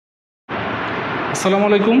আসসালামু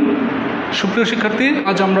আলাইকুম সুপ্রিয় শিক্ষার্থী,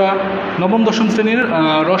 আজ আমরা নবম-দশম শ্রেণীর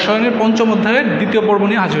রসায়নের পঞ্চম অধ্যায়ের দ্বিতীয় পর্ব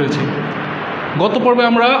নিয়ে হাজির হয়েছি। গত পর্বে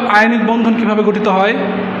আমরা আয়নিক বন্ধন কিভাবে গঠিত হয়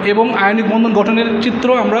এবং আয়নিক বন্ধন গঠনের চিত্র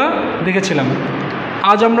আমরা দেখেছিলাম।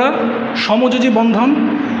 আজ আমরা সমযোজী বন্ধন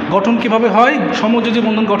গঠন কিভাবে হয়, সমযোজী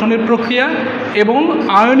বন্ধন গঠনের প্রক্রিয়া এবং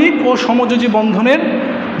আয়নিক ও সমযোজী বন্ধনের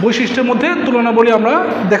বৈশিষ্ট্যের মধ্যে তুলনাবলী আমরা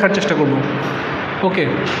দেখার চেষ্টা করব। ওকে,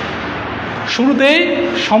 শুরুতেই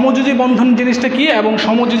সমযোজী বন্ধন জিনিসটা কী এবং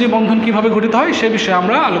সমযোজী বন্ধন কিভাবে গঠিত হয় সে বিষয়ে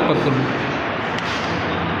আমরা আলোকপাত করব।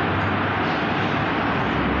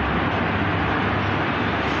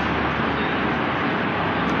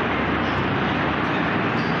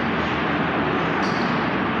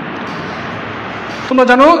 তোমরা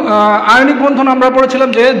জানো আয়নিক বন্ধন আমরা পড়েছিলাম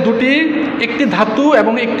যে একটি ধাতু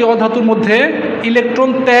এবং একটি অধাতুর মধ্যে ইলেকট্রন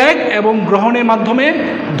ত্যাগ এবং গ্রহণের মাধ্যমে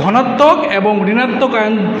ধনাত্মক এবং ঋণাত্মক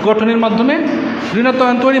আয়ন গঠনের মাধ্যমে ঋণাত্মক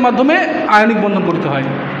আয়ন তৈরির মাধ্যমে আয়নিক বন্ধন করতে হয়।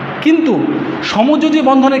 কিন্তু সমযোজী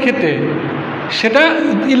বন্ধনের ক্ষেত্রে সেটা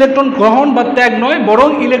ইলেকট্রন গ্রহণ বা ত্যাগ নয়, বরং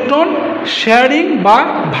ইলেকট্রন শেয়ারিং বা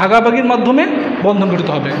ভাগাভাগির মাধ্যমে বন্ধন গঠিত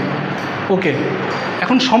হবে। ওকে,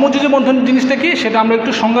 এখন সমযোজী বন্ধন জিনিসটা কি সেটা আমরা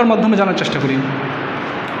একটু সংজ্ঞার মাধ্যমে জানার চেষ্টা করি।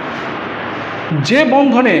 যে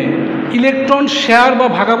বন্ধনে ইলেকট্রন শেয়ার বা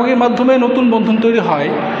ভাগাভাগির মাধ্যমে নতুন বন্ধন তৈরি হয়,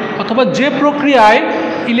 অথবা যে প্রক্রিয়ায়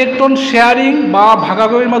ইলেকট্রন শেয়ারিং বা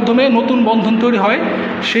ভাগাভাগির মাধ্যমে নতুন বন্ধন তৈরি হয়,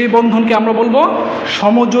 সেই বন্ধনকে আমরা বলবো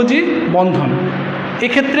সমযোজী বন্ধন।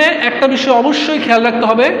 এক্ষেত্রে একটা বিষয় অবশ্যই খেয়াল রাখতে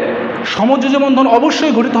হবে, সমযোজী বন্ধন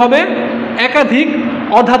অবশ্যই গঠিত হবে একাধিক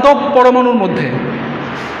অধাতব পরমাণুর মধ্যে।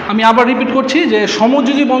 আমি আবার রিপিট করছি যে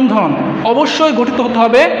সমযোজী বন্ধন অবশ্যই গঠিত হতে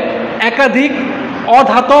হবে একাধিক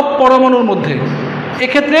অধাতব পরমাণুর মধ্যে।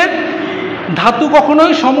 এক্ষেত্রে ধাতু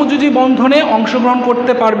কখনোই সমযোজী বন্ধনে অংশগ্রহণ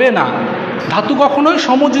করতে পারবে না, ধাতু কখনোই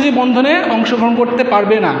সমযোজী বন্ধনে অংশগ্রহণ করতে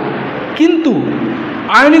পারবে না। কিন্তু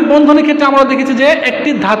আয়নিক বন্ধনের ক্ষেত্রে আমরা দেখেছি যে একটি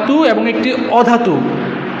ধাতু এবং একটি অধাতু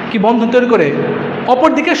কি বন্ধন তৈরি করে,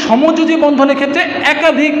 অপরদিকে সমযোজী বন্ধনের ক্ষেত্রে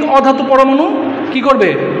একাধিক অধাতু পরমাণু কি করবে,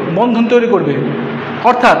 বন্ধন তৈরি করবে।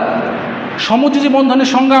 অর্থাৎ সমযোজী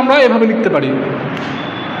বন্ধনের সংজ্ঞা আমরা এভাবে লিখতে পারি।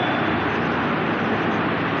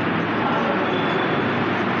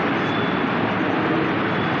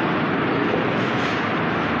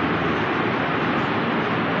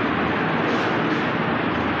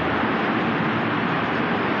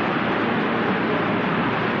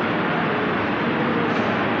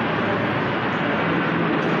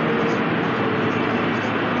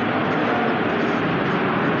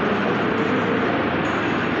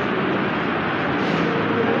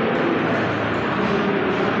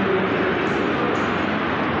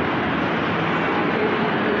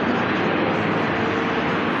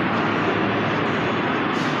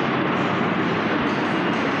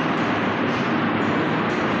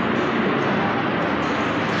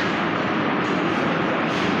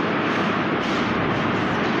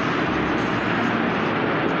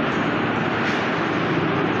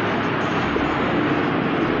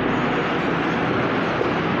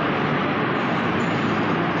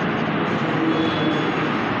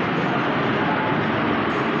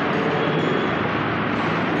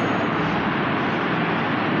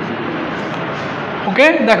 ওকে,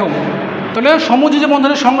 দেখো তাহলে সমযোজী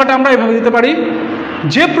বন্ধনের সংজ্ঞাটা আমরা এভাবে দিতে পারি,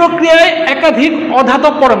 যে প্রক্রিয়ায় একাধিক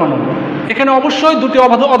অধাতব পরমাণু, এখানে অবশ্যই দুটি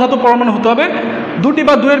অধাতব পরমাণু হতে হবে, দুটি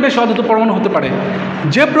বা দুয়ের বেশি অধাতব পরমাণু হতে পারে।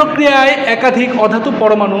 যে প্রক্রিয়ায় একাধিক অধাতব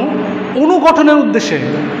পরমাণু অণু গঠনের উদ্দেশ্যে,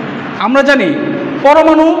 আমরা জানি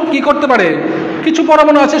পরমাণু কি করতে পারে, কিছু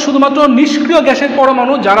পরমাণু আছে শুধুমাত্র নিষ্ক্রিয় গ্যাসের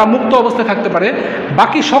পরমাণু যারা মুক্ত অবস্থায় থাকতে পারে,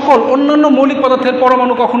 বাকি সকল অন্যান্য মৌলিক পদার্থের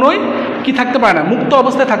পরমাণু কখনোই কি থাকতে পারে না, মুক্ত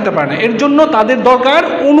অবস্থায় থাকতে পারে না। এর জন্য তাদের দরকার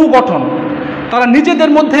অণু গঠন। তারা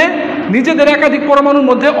নিজেদের মধ্যে, নিজেদের একাধিক পরমাণুর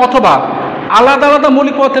মধ্যে অথবা আলাদা আলাদা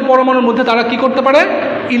মৌলিক পদার্থের পরমাণুর মধ্যে তারা কি করতে পারে,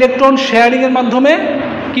 ইলেকট্রন শেয়ারিংয়ের মাধ্যমে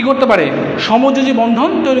কি করতে পারে, সমযোজী বন্ধন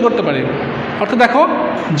তৈরি করতে পারে। অর্থাৎ দেখো,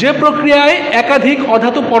 যে প্রক্রিয়ায় একাধিক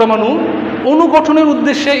অধাতব পরমাণু অণু গঠনের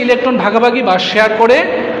উদ্দেশ্যে ইলেকট্রন ভাগাভাগি বা শেয়ার করে,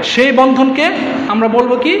 সেই বন্ধনকে আমরা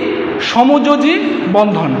বলবো কি, সমযোজী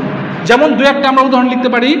বন্ধন। যেমন দু একটা আমরা উদাহরণ লিখতে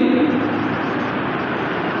পারি।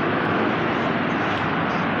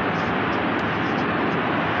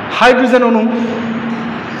 হাইড্রোজেন অণু,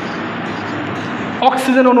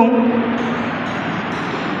 অক্সিজেন অণু,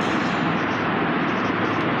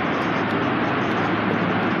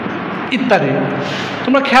 ইত্যাদি।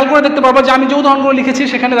 তোমরা খেয়াল করে দেখতে পারবা যে আমি যে উদাহরণগুলো লিখেছি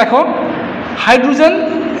সেখানে দেখো হাইড্রোজেন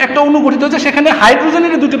একটা অণু গঠিত হচ্ছে, সেখানে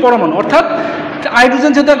হাইড্রোজেনের দুটি পরমাণু, অর্থাৎ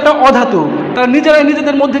হাইড্রোজেন যেহেতু একটা অধাতু, তারা নিজেরাই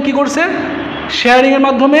নিজেদের মধ্যে কি করছে, শেয়ারিংয়ের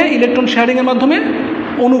মাধ্যমে, ইলেকট্রন শেয়ারিংয়ের মাধ্যমে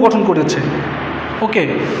অণু গঠন করেছে। ওকে,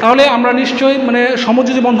 তাহলে আমরা নিশ্চয়ই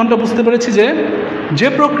সমযোজী বন্ধনটা বুঝতে পেরেছি যে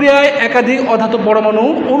প্রক্রিয়ায় একাধিক অধাতব পরমাণু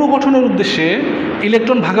অণু গঠনের উদ্দেশ্যে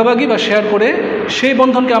ইলেকট্রন ভাগাভাগি বা শেয়ার করে সেই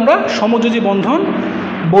বন্ধনকে আমরা সমযোজী বন্ধন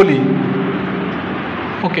বলি।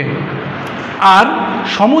 ওকে, আর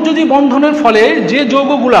সমযোজী বন্ধনের ফলে যে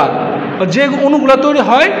যৌগগুলা বা যে অণুগুলা তৈরি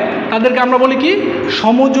হয় তাদেরকে আমরা বলি কি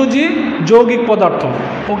সমযোজী যৌগিক পদার্থ।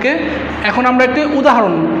 ওকে, এখন আমরা একটি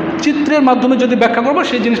উদাহরণ চিত্রের মাধ্যমে যদি ব্যাখ্যা করব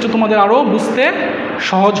সেই জিনিসটা তোমাদের আরও বুঝতে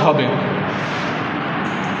সহজ হবে।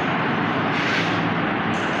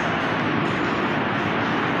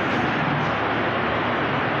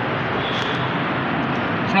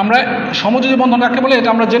 আমরা সমযোজী বন্ধন কাকে বলে এটা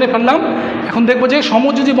আমরা জেনে ফেললাম। এখন দেখব যে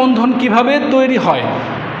সমযোজী বন্ধন কিভাবে তৈরি হয়।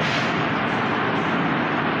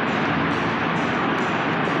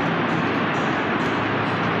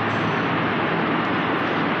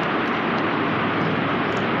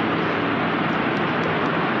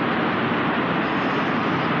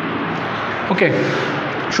 ওকে,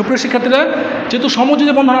 সুপ্রিয় শিক্ষার্থীরা, যেহেতু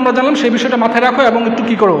সমযোজী বন্ধন আমরা জানলাম সেই বিষয়টা মাথায় রাখো এবং একটু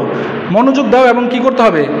কী করো মনোযোগ দাও এবং কি করতে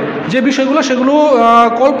হবে যে বিষয়গুলো সেগুলো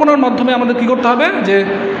কল্পনার মাধ্যমে আমাদের কি করতে হবে যে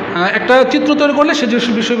একটা চিত্র তৈরি করলে সেই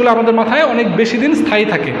বিষয়গুলো আমাদের মাথায় অনেক বেশি দিন স্থায়ী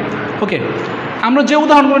থাকে। ওকে, আমরা যে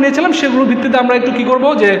উদাহরণগুলো নিয়েছিলাম সেগুলোর ভিত্তিতে আমরা একটু কী করবো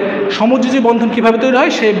যে সমযোজী বন্ধন কীভাবে তৈরি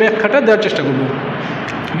হয় সেই ব্যাখ্যাটা দেওয়ার চেষ্টা করব।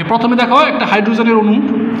 প্রথমে দেখো একটা হাইড্রোজেনের অণু।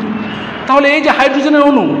 তাহলে এই যে হাইড্রোজেনের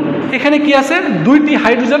অণু এখানে কি আছে দুইটি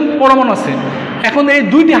হাইড্রোজেন পরমাণু আছে। এখন এই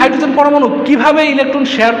দুইটি হাইড্রোজেন পরমাণু কিভাবে ইলেকট্রন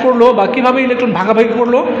শেয়ার করলো বা কিভাবে ইলেকট্রন ভাগাভাগি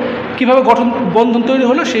করলো, কিভাবে গঠন বন্ধন তৈরি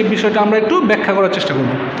হলো সেই বিষয়টা আমরা একটু ব্যাখ্যা করার চেষ্টা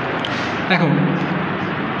করব। দেখো,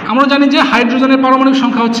 আমরা জানি যে হাইড্রোজেনের পারমাণবিক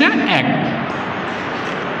সংখ্যা হচ্ছে 1,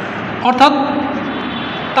 অর্থাৎ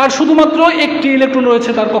তার শুধুমাত্র একটি ইলেকট্রন রয়েছে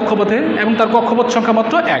তার কক্ষপথে এবং তার কক্ষপথ সংখ্যা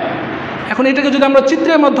মাত্র 1। এখন এটাকে যদি আমরা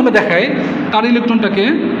চিত্রের মাধ্যমে দেখাই তার ইলেকট্রনটাকে,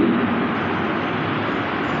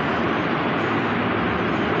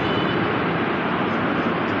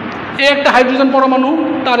 এই একটা হাইড্রোজেন পরমাণু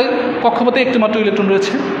তার কক্ষপথে একটি মাত্র ইলেকট্রন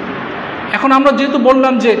রয়েছে। এখন আমরা যেহেতু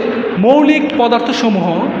বললাম যে মৌলিক পদার্থসমূহ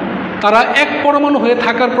তারা এক পরমাণু হয়ে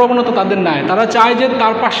থাকার প্রবণতা তাদের নাই, তারা চায় যে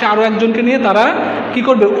তার পাশে আরও একজনকে নিয়ে তারা কি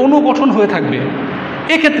করবে অণু গঠন হয়ে থাকবে।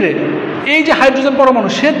 এক্ষেত্রে এই যে হাইড্রোজেন পরমাণু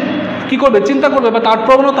সে কি করবে চিন্তা করবে বা তার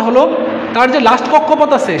প্রবণতা হলো তার যে লাস্ট কক্ষপথ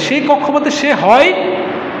আছে সেই কক্ষপথে সে হয়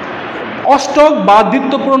অষ্টক বা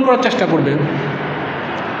দ্বিত্ব পূরণ করার চেষ্টা করবে,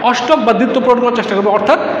 অষ্টক বা দ্বিত্ব পূরণ করার চেষ্টা করবে,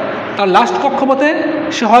 অর্থাৎ তার লাস্ট কক্ষপথে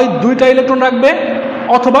সে হয় 2টা ইলেকট্রন রাখবে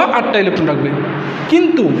অথবা 8টা ইলেকট্রন রাখবে।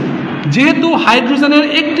 কিন্তু যেহেতু হাইড্রোজেনের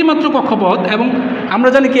একটি মাত্র কক্ষপথ এবং আমরা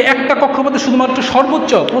জানি কি একটা কক্ষপথে শুধুমাত্র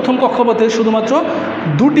সর্বোচ্চ প্রথম কক্ষপথে শুধুমাত্র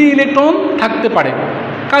 2টি ইলেকট্রন থাকতে পারে,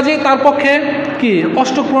 কাজে তার পক্ষে কি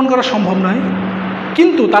অষ্টক পূরণ করা সম্ভব নয়।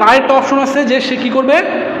 কিন্তু তার আরেকটা অপশন আছে যে সে কি করবে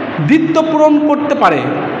দ্বিত্ব পূরণ করতে পারে।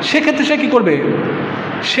 সেক্ষেত্রে সে কি করবে,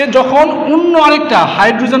 সে যখন অন্য আরেকটা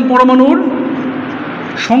হাইড্রোজেন পরমাণুর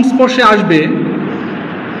সংস্পর্শে আসবে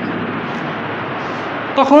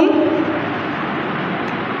তখন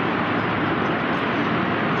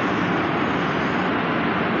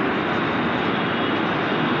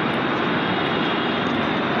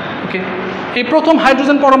এই প্রথম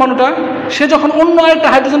হাইড্রোজেন পরমাণুটা সে যখন অন্য আরেকটা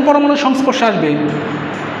হাইড্রোজেন পরমাণুর সংস্পর্শে আসবে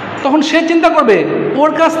তখন সে চিন্তা করবে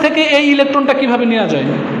ওর কাছ থেকে এই ইলেকট্রনটা কিভাবে নেওয়া যায়।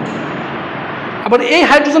 আবার এই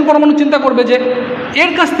হাইড্রোজেন পরমাণু চিন্তা করবে যে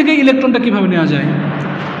এর কাছ থেকে ইলেকট্রনটা কিভাবে নেওয়া যায়।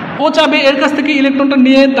 ও চাবে এর কাছ থেকে ইলেকট্রনটা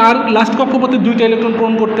নিয়ে তার লাস্ট কক্ষপথে 2টা ইলেকট্রন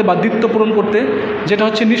পূরণ করতে বা দ্বিত্ব পূরণ করতে, যেটা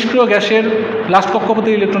হচ্ছে নিষ্ক্রিয় গ্যাসের লাস্ট কক্ষপথে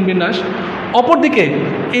ইলেকট্রন বিন্যাস। অপরদিকে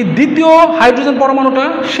এই দ্বিতীয় হাইড্রোজেন পরমাণুটা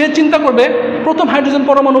সে চিন্তা করবে প্রথম হাইড্রোজেন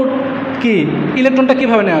পরমাণুর কি ইলেকট্রনটা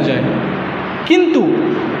কিভাবে নেওয়া যায়। কিন্তু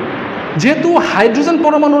যেহেতু হাইড্রোজেন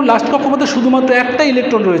পরমাণুর লাস্ট কক্ষপথে শুধুমাত্র একটা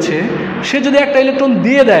ইলেকট্রন রয়েছে, সে যদি একটা ইলেকট্রন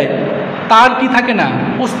দিয়ে দেয় তার কি থাকে না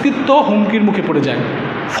অস্তিত্ব হুমকির মুখে পড়ে যায়।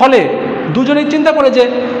 ফলে দুজনেই চিন্তা করে যে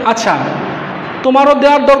আচ্ছা তোমারও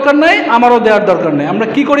দেওয়ার দরকার নাই আমারও দেওয়ার দরকার নেই, আমরা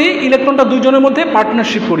কি করি ইলেকট্রনটা দুজনের মধ্যে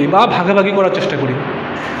পার্টনারশিপ করি বা ভাগাভাগি করার চেষ্টা করি।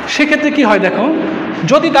 সেক্ষেত্রে কি হয় দেখো,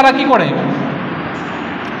 যদি তারা কি করে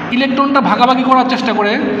ইলেকট্রনটা ভাগাভাগি করার চেষ্টা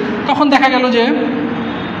করে তখন দেখা গেল যে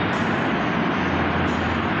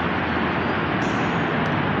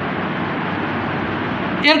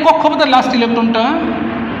এর কক্ষপথের লাস্ট ইলেকট্রনটা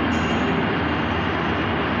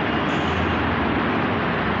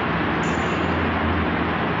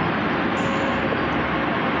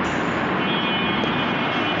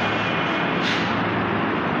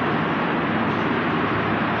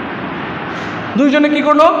দুইজনে কি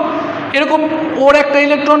করলো এরকম ওর একটা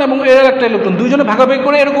ইলেকট্রন এবং এর একটা ইলেকট্রন দুইজনে ভাগাভাগি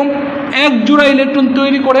করে এরকম এক জোড়া ইলেকট্রন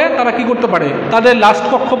তৈরি করে তারা কি করতে পারে তাদের লাস্ট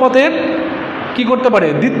কক্ষপথের কি করতে পারে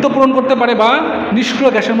দ্বিত্ব পূরণ করতে পারে বা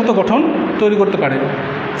নিষ্ক্রিয় গ্যাসের মতো গঠন তৈরি করতে পারে।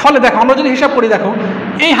 ফলে দেখো আমরা যদি হিসাব করি দেখো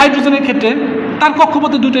এই হাইড্রোজেনের ক্ষেত্রে তার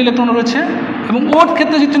কক্ষপথে 2টা ইলেকট্রন রয়েছে, এবং ওর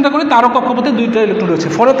ক্ষেত্রে যদি চিন্তা করি তারও কক্ষপথে 2টা ইলেকট্রন রয়েছে।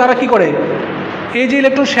 ফলে তারা কি করে, এই যে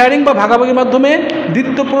ইলেকট্রন শেয়ারিং বা ভাগাভাগির মাধ্যমে,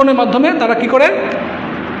 দ্বিতীয় পূরণের মাধ্যমে তারা কি করে,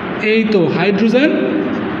 এই তো হাইড্রোজেন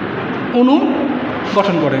অণু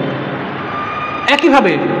গঠন করে।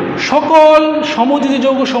 একইভাবে সকল সমযোজী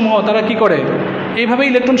যৌগসমূহ তারা কি করে, এইভাবে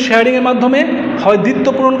ইলেকট্রন শেয়ারিংয়ের মাধ্যমে হয়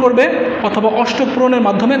দ্বিতীয় পূরণ করবে অথবা অষ্টক পূরণের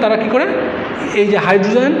মাধ্যমে তারা কি করে, এই যে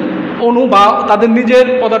হাইড্রোজেন অণু বা তাদের নিজের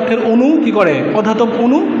পদার্থের অণু কি করে, অধাতব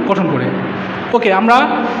অণু গঠন করে। ওকে, আমরা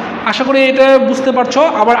আশা করি এটা বুঝতে পারছো।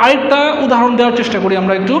 আবার আরেকটা উদাহরণ দেওয়ার চেষ্টা করি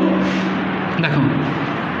আমরা একটু। দেখো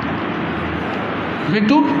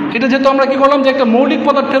একটু, এটা যেহেতু আমরা কি করলাম যে একটা মৌলিক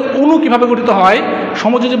পদার্থের অণু কিভাবে গঠিত হয়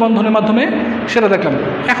সমযোজী বন্ধনের মাধ্যমে সেটা দেখলাম।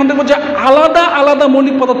 এখন দেখবো যে আলাদা আলাদা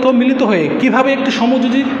মৌলিক পদার্থ মিলিত হয়ে কিভাবে একটি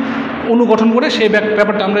সমযোজী অণু গঠন করে সেই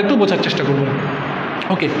ব্যাপারটা আমরা একটু বোঝার চেষ্টা করব।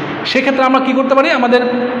 ওকে, সেক্ষেত্রে আমরা কি করতে পারি, আমাদের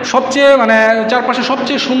সবচেয়ে চারপাশে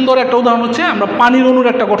সবচেয়ে সুন্দর একটা উদাহরণ হচ্ছে আমরা পানির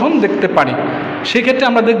অণুর একটা গঠন দেখতে পারি। সেক্ষেত্রে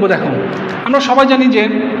আমরা দেখব, দেখো আমরা সবাই জানি যে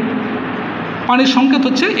পানির সংকেত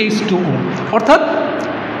হচ্ছে H2O, অর্থাৎ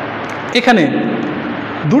এখানে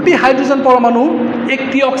 2টি হাইড্রোজেন পরমাণু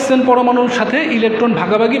একটি অক্সিজেন পরমাণুর সাথে ইলেকট্রন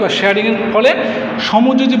ভাগাভাগি বা শেয়ারিংয়ের ফলে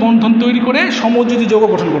সমযোজী বন্ধন তৈরি করে সমযোজী যৌগ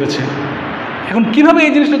গঠন করেছে। এখন কিভাবে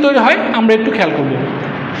এই জিনিসটা তৈরি হয় আমরা একটু খেয়াল করব।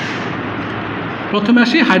 প্রথমে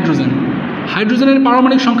আসি হাইড্রোজেন। হাইড্রোজেনের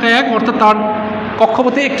পারমাণবিক সংখ্যা 1, অর্থাৎ তার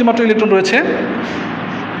কক্ষপথে একটি মাত্র ইলেকট্রন রয়েছে।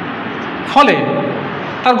 ফলে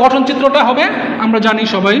তার গঠন চিত্রটা হবে আমরা জানি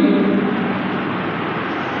সবাই,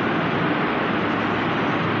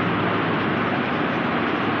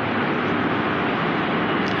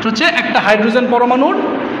 হচ্ছে একটা হাইড্রোজেন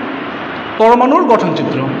পরমাণুর গঠন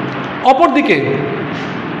চিত্র। অপরদিকে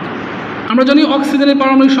আমরা জানি অক্সিজেনের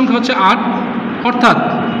পারমাণবিক সংখ্যা হচ্ছে 8, অর্থাৎ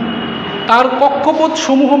তার কক্ষপথ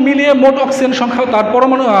সমূহ মিলিয়ে মোট অক্সিজেন সংখ্যা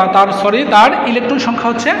তার ইলেকট্রন সংখ্যা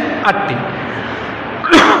হচ্ছে 8টি।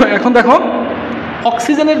 এখন দেখো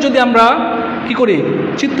অক্সিজেনের যদি আমরা কি করি,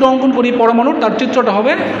 চিত্র অঙ্কন করি পরমাণুর, তার চিত্রটা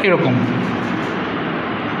হবে এরকম।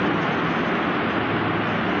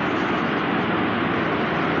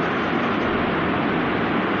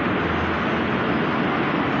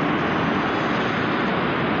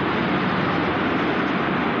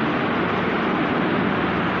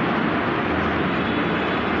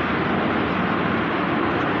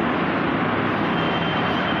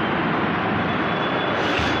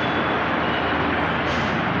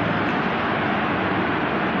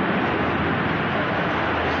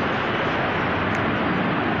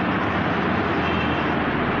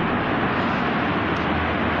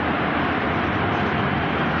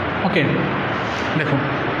 ওকে, দেখো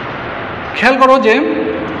খেয়াল করো যে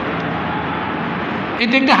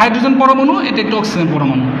এটা একটি হাইড্রোজেন পরমাণু, এটা একটি অক্সিজেন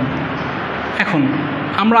পরমাণু। এখন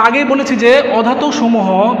আমরা আগেই বলেছি যে অধাতু সমূহ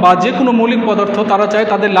বা যে কোনো মৌলিক পদার্থ তারা চায়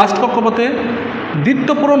তাদের লাস্ট কক্ষপথে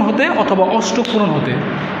দ্বিতীয় পূরণ হতে অথবা অষ্টক পূরণ হতে।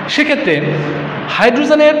 সেক্ষেত্রে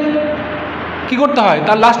হাইড্রোজেনের কি করতে হয়,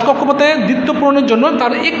 তার লাস্ট কক্ষপথে দ্বিতীয় পূরণের জন্য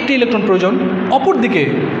তার একটি ইলেকট্রন প্রয়োজন। অপরদিকে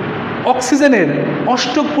অক্সিজেনের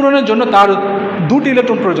অষ্টক পূরণের জন্য তার 2টি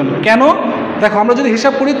ইলেকট্রন প্রয়োজন। কেন, দেখো আমরা যদি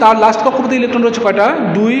হিসাব করি তার লাস্ট কক্ষপথে ইলেকট্রন রয়েছে কয়টা,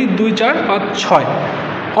 2, 2, 4, 5, 6,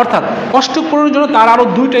 অর্থাৎ অষ্টক পূরণের জন্য তার আরও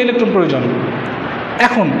 2টা ইলেকট্রন প্রয়োজন।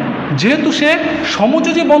 এখন যেহেতু সে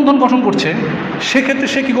সমযোজী বন্ধন গঠন করছে, সেক্ষেত্রে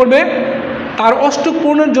সে কী করবে, তার অষ্টক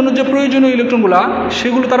পূরণের জন্য যে প্রয়োজনীয় ইলেকট্রনগুলো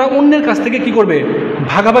সেগুলো তারা অন্যের কাছ থেকে কি করবে,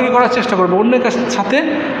 ভাগাভাগি করার চেষ্টা করবে, অন্যের সাথে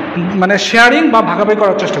শেয়ারিং বা ভাগাভাগি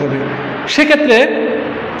করার চেষ্টা করবে। সেক্ষেত্রে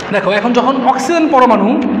দেখো এখন যখন অক্সিজেন পরমাণু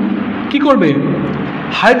কি করবে,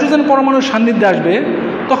 হাইড্রোজেন পরমাণুর সান্নিধ্যে আসবে,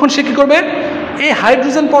 তখন সে কী করবে, এই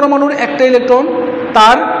হাইড্রোজেন পরমাণুর একটা ইলেকট্রন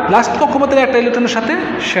তার লাস্ট কক্ষপথের একটা ইলেকট্রনের সাথে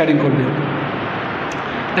শেয়ারিং করবে।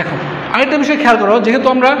 দেখো আরেকটা বিষয় খেয়াল করো, যেহেতু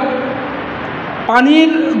আমরা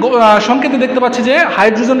পানির সংকেতে দেখতে পাচ্ছি যে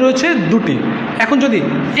হাইড্রোজেন রয়েছে 2টি। এখন যদি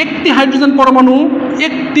একটি হাইড্রোজেন পরমাণু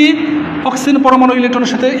একটি অক্সিজেন পরমাণু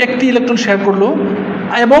ইলেকট্রনের সাথে একটি ইলেকট্রন শেয়ার করলো,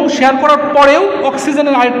 এবং শেয়ার করার পরেও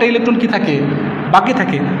অক্সিজেনের আরেকটা ইলেকট্রন কি থাকে, বাকি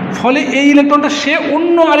থাকে, ফলে এই ইলেকট্রনটা সে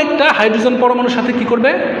অন্য আরেকটা হাইড্রোজেন পরমাণুর সাথে কি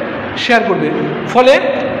করবে, শেয়ার করবে। ফলে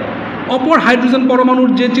অপর হাইড্রোজেন পরমাণুর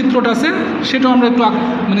যে চিত্রটা আছে সেটাও আমরা একটু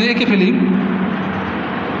এঁকে ফেলি।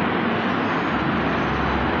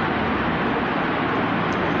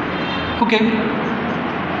 ওকে,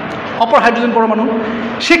 অপর হাইড্রোজেন পরমাণু,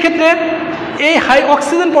 সেক্ষেত্রে এই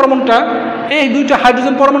অক্সিজেন পরমাণুটা এই 2টা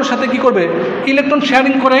হাইড্রোজেন পরমাণুর সাথে কি করবে, ইলেকট্রন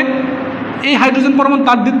শেয়ারিং করে এই হাইড্রোজেন পরমাণু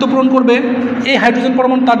তার দ্বিতীয় পূরণ করবে, এই হাইড্রোজেন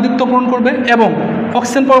পরমাণু তার দ্বিতীয় পূরণ করবে, এবং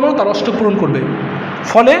অক্সিজেন পরমাণু তার অষ্টক পূরণ করবে।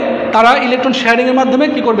 ফলে তারা ইলেকট্রন শেয়ারিংয়ের মাধ্যমে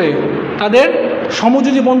কি করবে, তাদের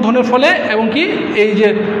সমযোজী বন্ধনের ফলে এবং কি এই যে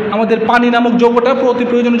আমাদের পানি নামক যৌগটা অতি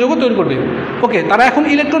প্রয়োজনীয় যৌগ তৈরি করবে। ওকে, তারা এখন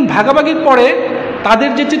ইলেকট্রন ভাগাভাগির পরে তাদের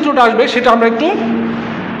যে চিত্রটা আসবে সেটা আমরা একটু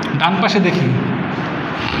ডান পাশে দেখি।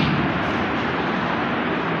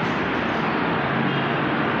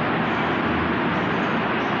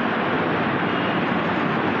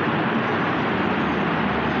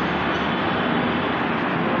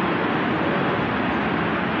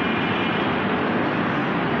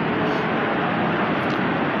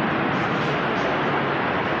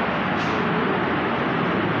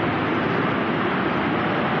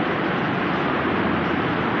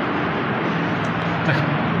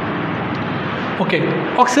 ওকে,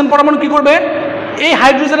 অক্সিজেন পরমাণু কি করবে, এই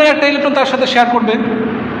হাইড্রোজেনের একটা ইলেকট্রন তার সাথে শেয়ার করবে।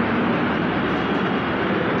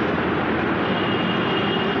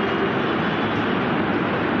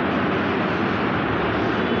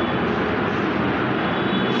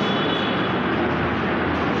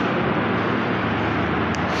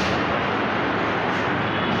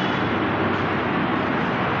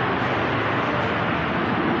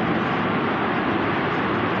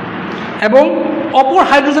 এবং অপর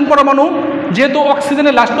হাইড্রোজেন পরমাণু যেহেতু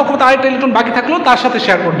অক্সিজেনের লাস্ট কক্ষপথে আরেকটা ইলেকট্রন বাকি থাকলো তার সাথে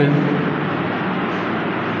শেয়ার করবে।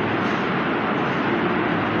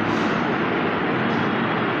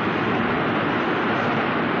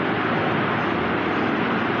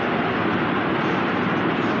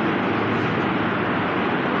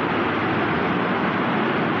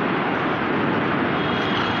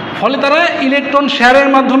 ফলে তারা ইলেকট্রন শেয়ারের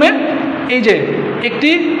মাধ্যমে এই যে একটি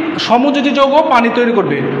সমযোজী যৌগ পানি তৈরি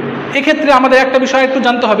করবে। এক্ষেত্রে আমাদের একটা বিষয় একটু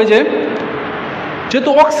জানতে হবে যে যেহেতু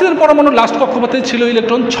অক্সিজেন পরমাণুর লাস্ট কক্ষপথে ছিল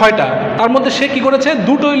ইলেকট্রন 6টা, তার মধ্যে সে কি করেছে,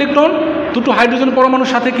 দুটো ইলেকট্রন দুটো হাইড্রোজেন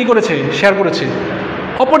পরমাণুর সাথে কি করেছে, শেয়ার করেছে।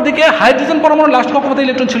 অপরদিকে হাইড্রোজেন পরমাণুর লাস্ট কক্ষপথে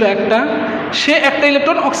ইলেকট্রন ছিল একটা, সে একটা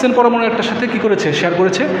ইলেকট্রন অক্সিজেন পরমাণুর একটার সাথে কি করেছে, শেয়ার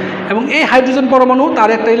করেছে। এবং এই হাইড্রোজেন পরমাণু তার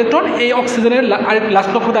একটা ইলেকট্রন এই অক্সিজেনের লাস্ট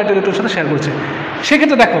কক্ষপথে একটা ইলেকট্রনের সাথে শেয়ার করেছে।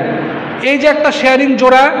 সেক্ষেত্রে দেখো এই যে একটা শেয়ারিং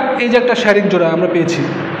জোড়া, এই যে একটা শেয়ারিং জোড়া আমরা পেয়েছি,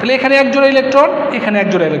 তাহলে এখানে এক জোড়া ইলেকট্রন, এখানে এক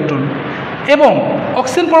জোড়া ইলেকট্রন, এবং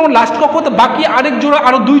অক্সিজেন পরমাণু লাস্ট কক্ষপথে বাকি আরেক জোড়া,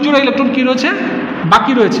 আরও 2 জোড়া ইলেকট্রন কী রয়েছে,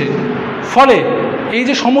 বাকি রয়েছে। ফলে এই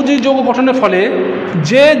যে সমযোজী যৌগ গঠনের ফলে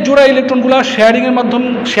যে জোড়া ইলেকট্রনগুলো শেয়ারিংয়ের মাধ্যমে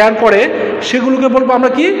শেয়ার করে সেগুলোকে বলবো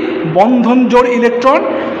আমরা কি, বন্ধন জোড় ইলেকট্রন,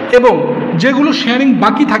 এবং যেগুলো শেয়ারিং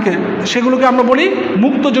বাকি থাকে সেগুলোকে আমরা বলি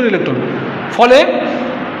মুক্ত জোড় ইলেকট্রন। ফলে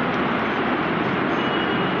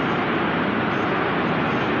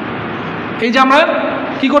এই যে আমরা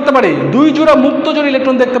কি করতে পারি, 2 জোড়া মুক্ত জোড়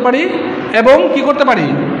ইলেকট্রন দেখতে পারি, এবং কি করতে পারি,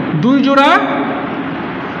 2 জোড়া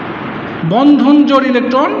বন্ধন জোড়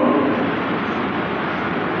ইলেকট্রন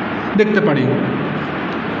দেখতে পারি।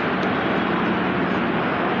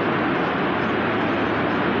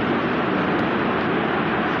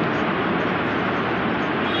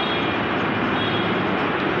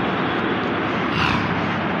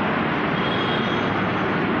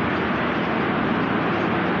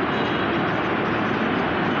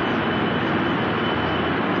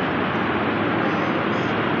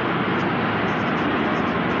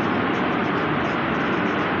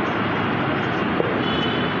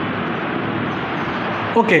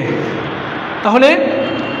 ওকে, তাহলে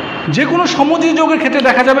যে কোনো সমযোজী যৌগের ক্ষেত্রে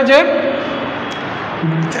দেখা যাবে যে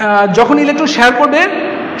যখন ইলেকট্রন শেয়ার করবে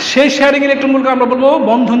সেই শেয়ারিং ইলেকট্রনগুলোকে আমরা বলবো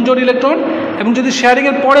বন্ধন জোড় ইলেকট্রন, এবং যদি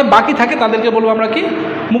শেয়ারিংয়ের পরে বাকি থাকে তাদেরকে বলবো আমরা কি,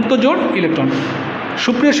 মুক্ত জোড় ইলেকট্রন।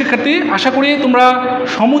 সুপ্রিয় শিক্ষার্থী, আশা করি তোমরা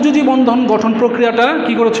সমযোজী বন্ধন গঠন প্রক্রিয়াটা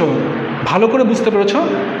কি করেছো, ভালো করে বুঝতে পেরেছো।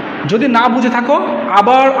 যদি না বুঝে থাকো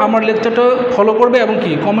আবার আমার লেকচারটা ফলো করবে এবং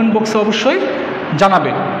কি কমেন্ট বক্সে অবশ্যই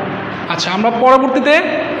জানাবে। আচ্ছা, আমরা পরবর্তীতে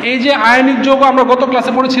এই যে আয়নিক যৌগ আমরা গত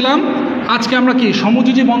ক্লাসে পড়েছিলাম, আজকে আমরা কি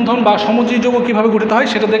সমযোজী বন্ধন বা সমযোজী যৌগ কীভাবে গঠিত হয়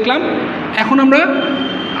সেটা দেখলাম। এখন আমরা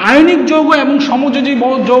আয়নিক যৌগ এবং সমযোজী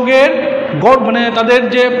যৌগের মানে তাদের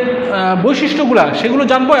যে বৈশিষ্ট্যগুলো সেগুলো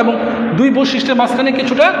জানবো, এবং 2 বৈশিষ্ট্যের মাঝখানে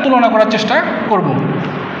কিছুটা তুলনা করার চেষ্টা করব।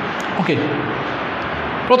 ওকে,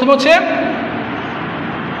 প্রথমে হচ্ছে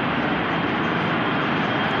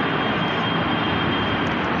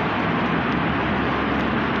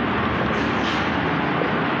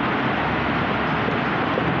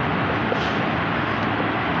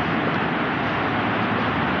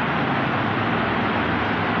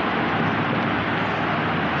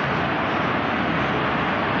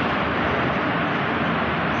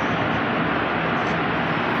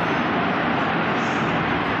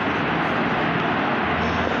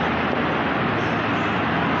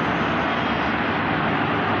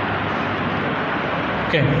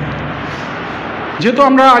যেহেতু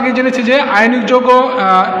আমরা আগে জেনেছি যে আয়নিক যৌগ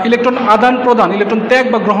ইলেকট্রন আদান প্রদান, ইলেকট্রন ত্যাগ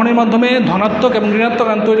বা গ্রহণের মাধ্যমে ধনাত্মক এবং ঋণাত্মক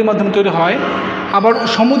আয়ন তৈরির মাধ্যমে তৈরি হয়, আবার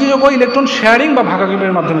সমযোজী যৌগ ইলেকট্রন শেয়ারিং বা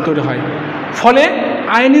ভাগাভাগির মাধ্যমে তৈরি হয়। ফলে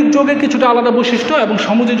আয়নিক যৌগের কিছুটা আলাদা বৈশিষ্ট্য এবং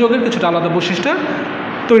সমযোজী যৌগের কিছুটা আলাদা বৈশিষ্ট্য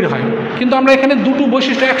তৈরি হয়। কিন্তু আমরা এখানে দুটো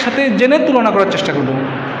বৈশিষ্ট্য একসাথে জেনে তুলনা করার চেষ্টা করব।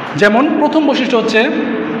 যেমন প্রথম বৈশিষ্ট্য হচ্ছে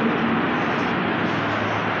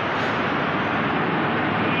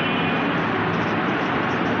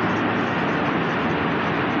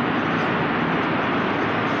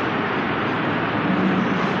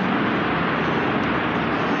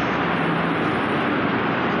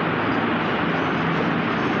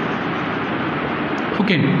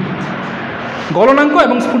ওকে, গলনাঙ্ক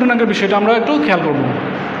এবং স্ফুটনাঙ্কের বিষয়টা আমরা একটু খেয়াল করব।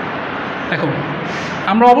 দেখো,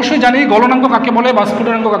 আমরা অবশ্যই জানি গলনাঙ্ক কাকে বলে বা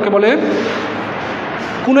স্ফুটনাঙ্ক কাকে বলে।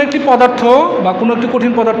 কোনো একটি পদার্থ বা কোনো একটি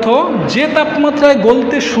কঠিন পদার্থ যে তাপমাত্রায়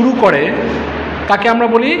গলতে শুরু করে তাকে আমরা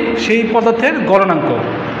বলি সেই পদার্থের গলনাঙ্ক।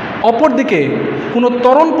 অপরদিকে কোনো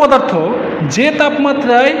তরল পদার্থ যে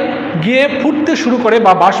তাপমাত্রায় গিয়ে ফুটতে শুরু করে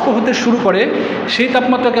বা বাষ্প হতে শুরু করে সেই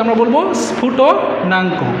তাপমাত্রাকে আমরা বলবো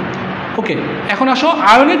স্ফুটনাঙ্ক। ওকে, এখন আসো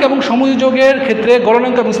আয়নিক এবং সমযোজের ক্ষেত্রে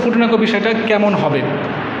গলনাঙ্ক এবং স্ফুটনাঙ্ক বিষয়টা কেমন হবে।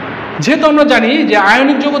 যেহেতু আমরা জানি যে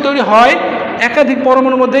আয়নিক যৌগ তৈরি হয় একাধিক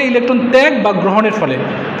পরমাণুর মধ্যে ইলেকট্রন ত্যাগ বা গ্রহণের ফলে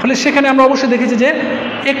সেখানে আমরা অবশ্যই দেখেছি যে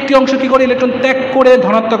একটি অংশ কী করে ইলেকট্রন ত্যাগ করে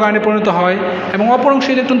ধনাত্মক আয়নে পরিণত হয় এবং অপর অংশ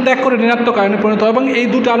ইলেকট্রন ত্যাগ করে ঋণাত্মক আয়নে পরিণত হয় এবং এই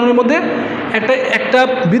দুটো আয়নের মধ্যে একটা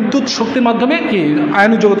বিদ্যুৎ শক্তির মাধ্যমে কি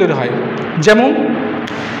আয়নিক যৌগ তৈরি হয়। যেমন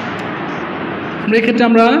এক্ষেত্রে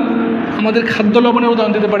আমরা আমাদের খাদ্য লবণের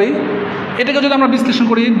উদাহরণ দিতে পারি। এটাকে যদি আমরা বিশ্লেষণ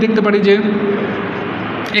করি দেখতে পারি যে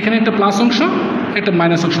এখানে একটা প্লাস অংশ একটা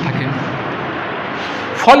মাইনাস অংশ থাকে,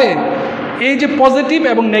 ফলে এই যে পজিটিভ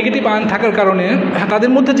এবং নেগেটিভ আয়ন থাকার কারণে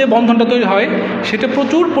তাদের মধ্যে যে বন্ধনটা তৈরি হয় সেটা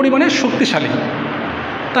প্রচুর পরিমাণে শক্তিশালী।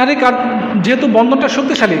 তাহলে যেহেতু বন্ধনটা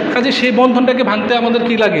শক্তিশালী কাজে সেই বন্ধনটাকে ভাঙতে আমাদের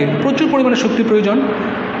কি লাগে, প্রচুর পরিমাণে শক্তির প্রয়োজন।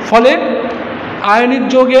 ফলে আয়নিক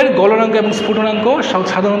যৌগের গলনাঙ্ক এবং স্ফুটনাঙ্ক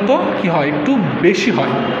সাধারণত কি হয়, একটু বেশি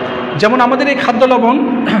হয়। যেমন আমাদের এই খাদ্য লবণ,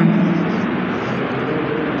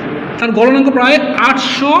 তার গলনাঙ্ক প্রায়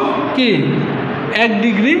 801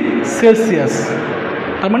 ডিগ্রি সেলসিয়াস,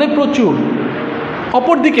 তার মানে প্রচুর।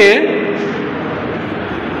 অপরদিকে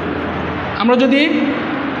আমরা যদি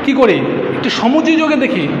কি করি একটু সমযোজী যৌগে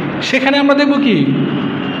দেখি, সেখানে আমরা দেখব কি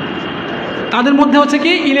তাদের মধ্যে হচ্ছে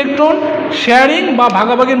কি ইলেকট্রন শেয়ারিং বা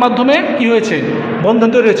ভাগাভাগির মাধ্যমে কি হয়েছে, বন্ধন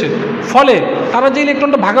তৈরি হয়েছে। ফলে তারা যে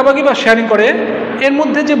ইলেকট্রনটা ভাগাভাগি বা শেয়ারিং করে এর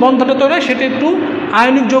মধ্যে যে বন্ধনটা তৈরি হয় সেটা একটু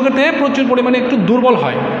আয়নিক যৌগেতে প্রচুর পরিমাণে একটু দুর্বল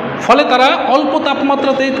হয়। ফলে তারা অল্প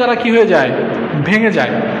তাপমাত্রাতেই তারা কি হয়ে যায়, ভেঙে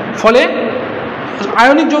যায়। ফলে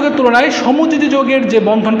আয়নিক যৌগের তুলনায় সমযোজী যৌগের যে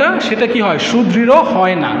বন্ধনটা সেটা কি হয়, সুদৃঢ়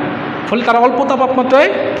হয় না। ফলে তারা অল্প তাপমাত্রায়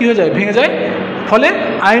কি হয়ে যায়, ভেঙে যায়। ফলে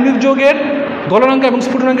আয়নিক যৌগের গলনাঙ্ক এবং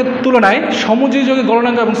স্ফুটনাঙ্কের তুলনায় সমযোজী যৌগের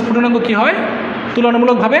গলনাঙ্ক এবং স্ফুটনাঙ্ক কি হয়,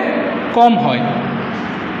 তুলনামূলকভাবে কম হয়।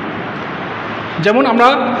 যেমন আমরা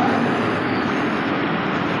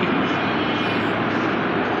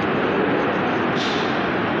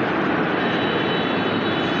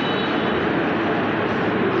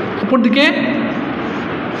অপরদিকে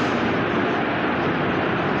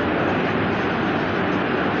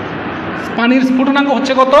পানির স্ফুটনাঙ্ক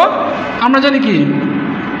হচ্ছে কত, আমরা জানি কি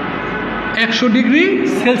 100 ডিগ্রি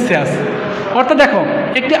সেলসিয়াস। অর্থাৎ দেখো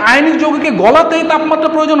একটি আয়নিক যৌগকে গলাতেই তাপমাত্রা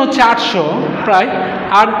প্রয়োজন হচ্ছে 800 প্রায়,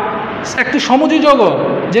 আর একটি সমযোজী যৌগ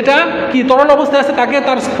যেটা কি তরল অবস্থায় আছে তাকে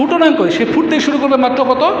তার স্ফুটনাঙ্ক সে ফুটতেই শুরু করবে মাত্র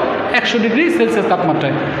কত, 100 ডিগ্রি সেলসিয়াস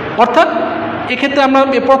তাপমাত্রায়। অর্থাৎ এক্ষেত্রে আমরা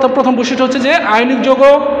প্রথম বৈশিষ্ট্য হচ্ছে যে আয়নিক যৌগ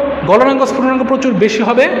গলনাঙ্ক স্ফুটনাঙ্ক প্রচুর বেশি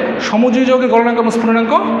হবে, সমযোজী যৌগের গলনাঙ্ক এবং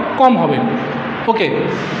স্ফুটনাঙ্ক কম হবে। ওকে,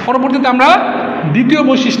 পরবর্তীতে আমরা দ্বিতীয়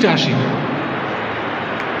বৈশিষ্ট্যে আসি।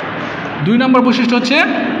 2 নম্বর বৈশিষ্ট্য হচ্ছে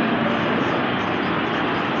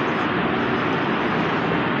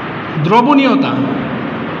দ্রবণীয়তা।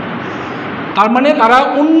 তার মানে তারা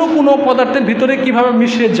অন্য কোনো পদার্থের ভিতরে কিভাবে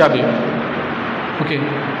মিশে যাবে। ওকে,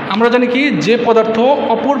 আমরা জানি কি যে পদার্থ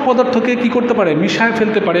অপর পদার্থকে কি করতে পারে, মিশায়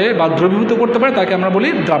ফেলতে পারে বা দ্রবীভূত করতে পারে তাকে আমরা বলি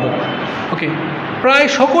দ্রাবক। ওকে, প্রায়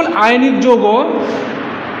সকল আয়নিক যৌগ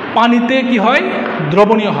পানিতে কি হয়,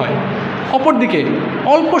 দ্রবণীয় হয়। অপরদিকে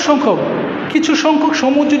অল্প সংখ্যক কিছু সংখ্যক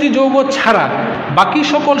সমযোজী যৌগ ছাড়া বাকি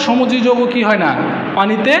সকল সমযোজী যৌগ কি হয় না,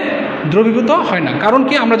 পানিতে দ্রবীভূত হয় না। কারণ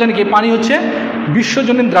কি আমরা জানি কি পানি হচ্ছে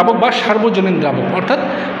বিশ্বজনীন দ্রাবক বা সার্বজনীন দ্রাবক। অর্থাৎ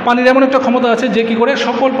পানির এমন একটা ক্ষমতা আছে যে কি করে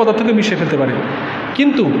সকল পদার্থকে মিশিয়ে ফেলতে পারে।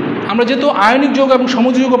 কিন্তু আমরা যেহেতু আয়নিক যৌগ এবং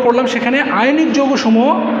সমযোজী যৌগ পড়লাম, সেখানে আয়নিক যৌগসমূহ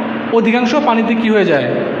অধিকাংশ পানিতে কি হয়ে যায়,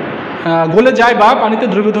 গলে যায় বা পানিতে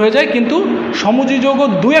দ্রবীভূত হয়ে যায়। কিন্তু সমযোজী যৌগ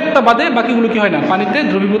 2-1টা বাদে বাকিগুলো কি হয় না, পানিতে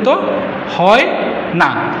দ্রবীভূত হয় না।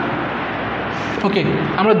 ওকে,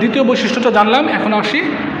 আমরা দ্বিতীয় বৈশিষ্ট্যটা জানলাম। এখন আসি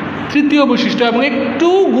তৃতীয় বৈশিষ্ট্য, এবং একটু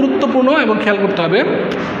গুরুত্বপূর্ণ এবং খেয়াল করতে হবে।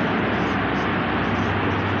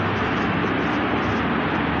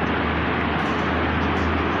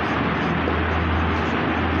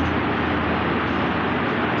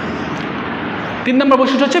 তিন নম্বর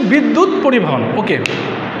বৈশিষ্ট্য হচ্ছে বিদ্যুৎ পরিবহন। ওকে,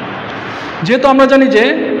 যেহেতু আমরা জানি যে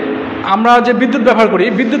আমরা যে বিদ্যুৎ ব্যবহার করি,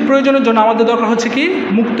 বিদ্যুৎ প্রয়োজনের জন্য আমাদের দরকার হচ্ছে কি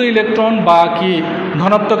মুক্ত ইলেকট্রন বা কি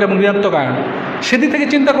ধনাত্মক এবং ঋণাত্মক আয়ন। সেদিক থেকে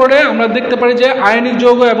চিন্তা করে আমরা দেখতে পারি যে আয়নিক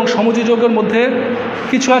যৌগ এবং সমযোজী যৌগের মধ্যে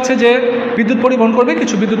কিছু আছে যে বিদ্যুৎ পরিবহন করবে,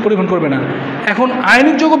 কিছু বিদ্যুৎ পরিবহন করবে না। এখন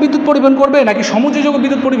আয়নিক যৌগ বিদ্যুৎ পরিবহন করবে নাকি সমযোজী যৌগ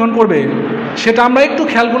বিদ্যুৎ পরিবহন করবে সেটা আমরা একটু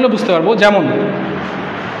খেয়াল করলে বুঝতে পারবো। যেমন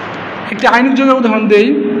একটি আয়নিক যৌগের উদাহরণ দেই,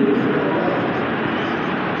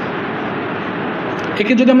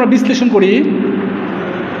 একে যদি আমরা বিশ্লেষণ করি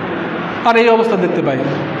তার এই অবস্থা দেখতে পাই।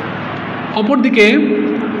 অপরদিকে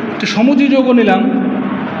একটা সমযোজী যৌগ নিলাম,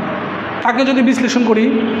 তাকে যদি বিশ্লেষণ করি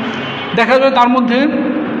দেখা যাবে তার মধ্যে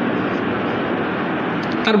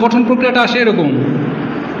তার গঠন প্রক্রিয়াটা আসে এরকম।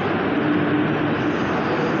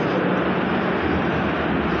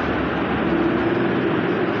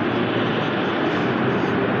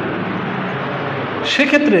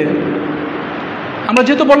 সেক্ষেত্রে আমরা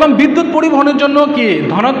যেহেতু বললাম বিদ্যুৎ পরিবহনের জন্য কি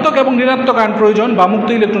ধনাত্মক এবং ঋণাত্মক আয়ন প্রয়োজন বা মুক্ত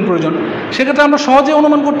ইলেকট্রন প্রয়োজন, সেক্ষেত্রে আমরা সহজে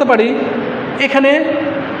অনুমান করতে পারি এখানে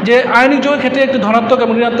যে আয়নিক যৌগের ক্ষেত্রে একটি ধনাত্মক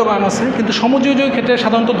এবং ঋণাত্মক আয়ন আছে, কিন্তু সমযোজী যৌগের ক্ষেত্রে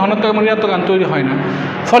সাধারণত ধনাত্মক এবং ঋণাত্মক আয়ন তৈরি হয় না।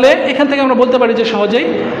 ফলে এখান থেকে আমরা বলতে পারি যে সহজেই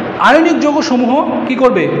আয়নিক যৌগসমূহ কি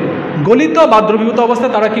করবে, গলিত বা দ্রবীভূত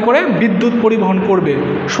অবস্থায় তারা কি করে বিদ্যুৎ পরিবহন করবে,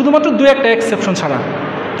 শুধুমাত্র 2-1টা এক্সেপশন ছাড়া।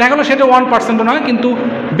 দেখা গেলো সেটা 1% নয়, কিন্তু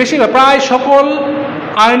বেশিরভাগ প্রায় সকল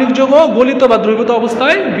আয়নিক যৌগ গলিত বা দ্রবীভূত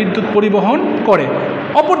অবস্থায় বিদ্যুৎ পরিবহন করে।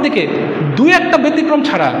 অপরদিকে 2-1টা ব্যতিক্রম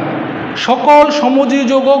ছাড়া সকল সমযোজী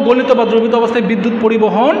যৌগ গলিত বা দ্রবীভূত অবস্থায় বিদ্যুৎ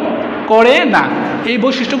পরিবহন করে না। এই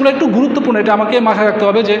বৈশিষ্ট্যগুলো একটু গুরুত্বপূর্ণ, এটা আমাকে মাথায় রাখতে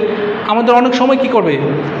হবে যে আমাদের অনেক সময় কি করবে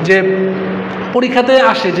যে পরীক্ষাতে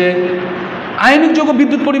আসে যে আয়নিক যৌগ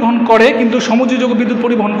বিদ্যুৎ পরিবহন করে কিন্তু সমযোজী যৌগ বিদ্যুৎ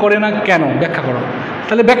পরিবহন করে না কেন, ব্যাখ্যা করো।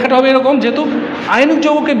 তাহলে ব্যাখ্যাটা হবে এরকম, যেহেতু আয়নিক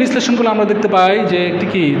যৌগকে বিশ্লেষণ করলে আমরা দেখতে পাই যে একটি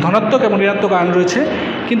কি ধনাত্মক এবং ঋণাত্মক আয়ন রয়েছে,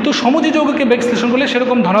 কিন্তু সমযোজী যৌগকে বিশ্লেষণ করলে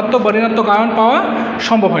সেরকম ধনাত্মক বা ঋণাত্মক আয়ন পাওয়া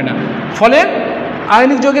সম্ভব হয় না। ফলে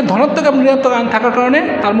আয়নিক যৌগের ধনাত্মক এবং ঋণাত্মক আয়ন থাকার কারণে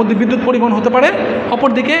তার মধ্যে বিদ্যুৎ পরিবহন হতে পারে,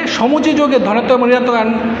 অপরদিকে সমযোজী যৌগের ধনাত্মক এবং ঋণাত্মক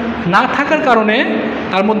আয়ন না থাকার কারণে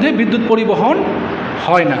তার মধ্যে বিদ্যুৎ পরিবহন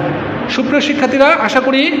হয় না। সুপ্রিয় শিক্ষার্থীরা, আশা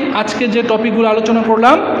করি আজকে যে টপিকগুলো আলোচনা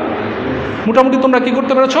করলাম মোটামুটি তোমরা কি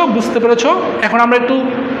করতে পেরেছো, বুঝতে পেরেছো। এখন আমরা একটু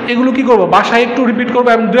এগুলো কি করব, বাসায় একটু রিপিট করবো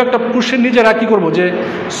এবং 2-1টা কোশ্চেন নিজেরা কি করব যে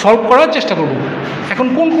সলভ করার চেষ্টা করব। এখন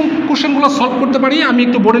কোন কোন কোশ্চেনগুলো সলভ করতে পারি আমি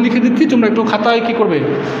একটু বোর্ডে লিখে দিচ্ছি, তোমরা একটু খাতায় কি করবে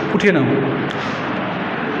উঠিয়ে নাও।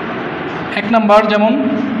 1 নাম্বার যেমন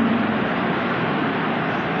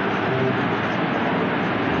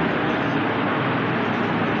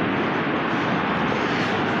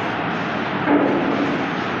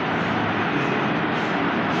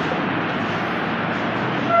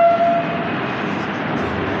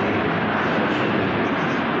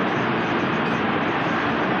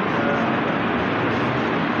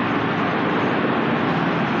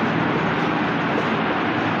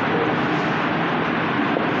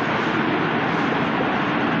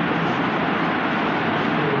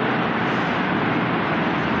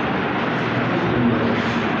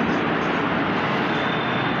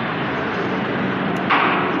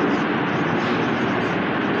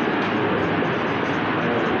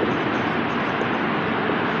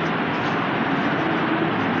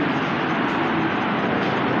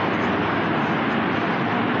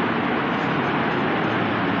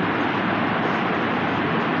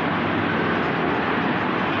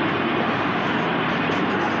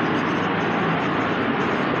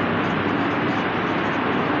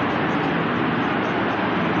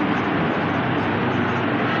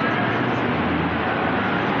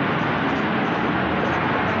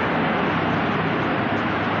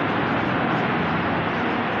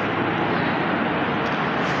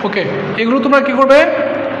ওকে, এগুলো তোমরা কী করবে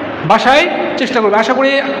বাসায় চেষ্টা করবে। আশা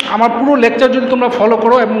করি আমার পুরো লেকচার যদি তোমরা ফলো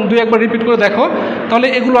করো এবং 2-1বার রিপিট করে দেখো তাহলে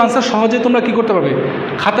এগুলো আনসার সহজে তোমরা কী করতে পারবে,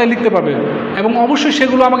 খাতায় লিখতে পারবে। এবং অবশ্যই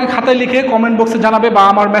সেগুলো আমাকে খাতায় লিখে কমেন্ট বক্সে জানাবে বা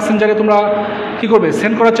আমার মেসেঞ্জারে তোমরা কী করবে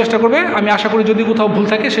সেন্ড করার চেষ্টা করবে। আমি আশা করি যদি কোথাও ভুল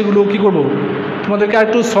থাকে সেগুলো কী করব তোমাদেরকে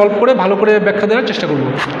আরেকটু সলভ করে ভালো করে ব্যাখ্যা দেওয়ার চেষ্টা করব।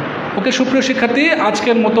 ওকে সুপ্রিয় শিক্ষার্থী,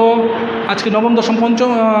 আজকের মতো আজকে নবম দশম পঞ্চম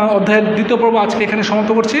অধ্যায়ের 2য় পর্ব আজকে এখানে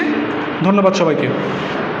সমাপ্ত করছি। ধন্যবাদ সবাইকে।